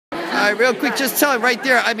right, real quick, just tell it right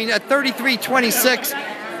there. I mean, at 33-26,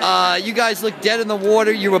 you guys looked dead in the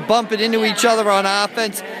water. You were bumping into each other on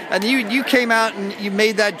offense, and you came out and you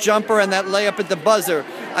made that jumper and that layup at the buzzer.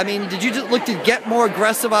 I mean, did you just look to get more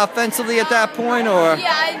aggressive offensively at that point, or?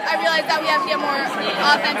 Yeah, I realized that we have to get more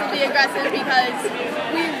offensively aggressive because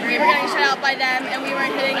we were getting shut out by them and we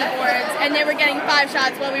weren't hitting the boards, and they were getting 5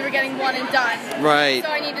 shots while we were getting 1 and done. Right. So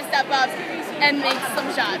I need to step up and make some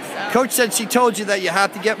shots. So. Coach said she told you that you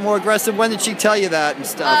have to get more aggressive. When did she tell you that and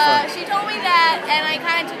stuff? She told me that, and I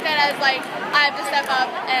kind of took that as like I have to step up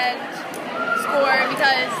and score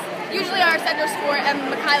because usually our center score and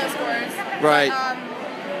Michaela scores. Right. But,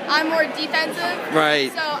 I'm more defensive,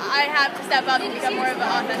 right? So I have to step up and become more of an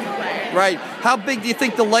offensive player. Right. How big do you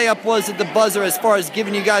think the layup was at the buzzer as far as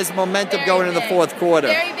giving you guys momentum going into the fourth quarter?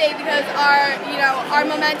 Very big because our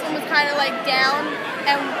momentum was kind of like down,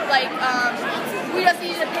 and like we just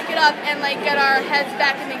needed to pick it up and like get our heads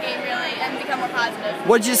back in the game really and become more positive.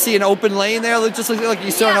 What did you see? An open lane there? It just looked like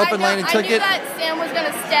you saw an open lane and took it. I knew that Sam was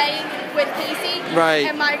gonna stay with Casey,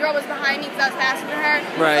 right? And my girl was behind me because I was faster than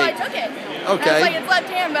her, right? So I took it. Okay. I was like, it's left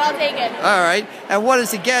hand, but I'll take it. All right. And what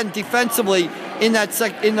is, again, defensively in that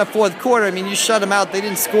in the fourth quarter? I mean, you shut them out. They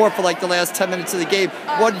didn't score for like the last 10 minutes of the game.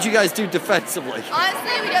 What did you guys do defensively?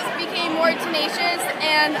 Honestly, we just became more tenacious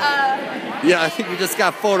and. Yeah, I think we just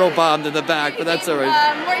got photobombed in the back, but that's all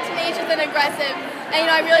right. More tenacious and aggressive. And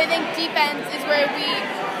I really think defense is where we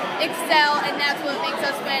excel, and that's what makes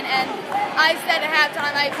us win. And I said at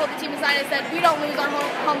halftime, I told the team inside, I said, we don't lose on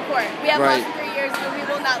home court. We have lost in 3 years, but we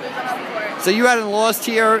will not lose on home court. So you hadn't lost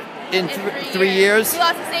here in 3 years? We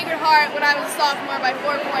lost to Sacred Heart when I was a sophomore by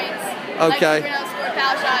 4 points. Okay. Like, we were not scored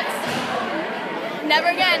foul shots. Never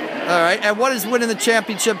again. All right. And what does winning the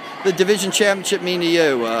championship, the division championship, mean to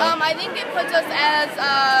you? I think it puts us as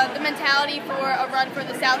the mentality for a run for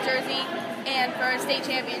the South Jersey and for a state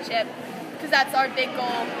championship. Because that's our big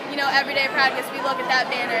goal. You know, every day of practice we look at that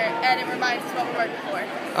banner and it reminds us what we're working for.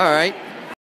 All right.